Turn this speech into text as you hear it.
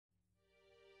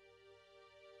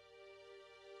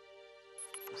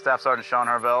Staff Sergeant Sean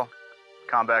Harvell,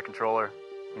 Combat Controller,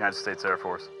 United States Air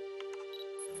Force.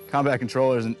 Combat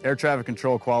Controller is an air traffic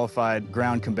control qualified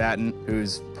ground combatant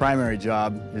whose primary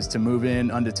job is to move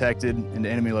in undetected into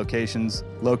enemy locations,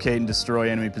 locate and destroy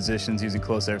enemy positions using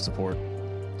close air support.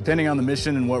 Depending on the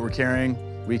mission and what we're carrying,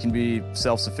 we can be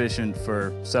self-sufficient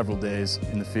for several days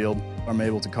in the field. I'm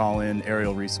able to call in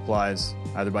aerial resupplies,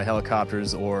 either by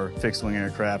helicopters or fixed-wing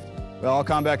aircraft. Well, all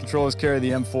combat controllers carry the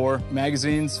M4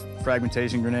 magazines,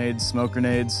 fragmentation grenades, smoke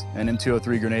grenades, and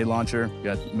M203 grenade launcher. We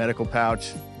got medical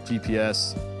pouch,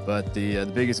 GPS, but the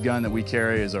biggest gun that we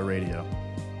carry is our radio.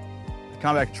 The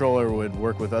combat controller would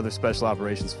work with other special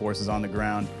operations forces on the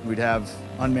ground. We'd have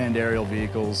unmanned aerial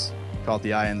vehicles, call it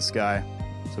the eye in the sky.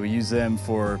 So we use them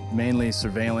for mainly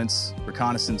surveillance,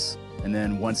 reconnaissance, and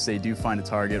then once they do find a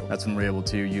target, that's when we're able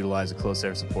to utilize a close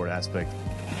air support aspect.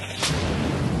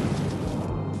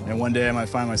 And one day I might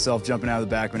find myself jumping out of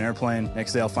the back of an airplane.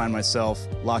 Next day I'll find myself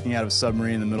locking out of a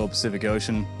submarine in the middle of the Pacific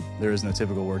Ocean. There isn't a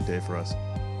typical work day for us.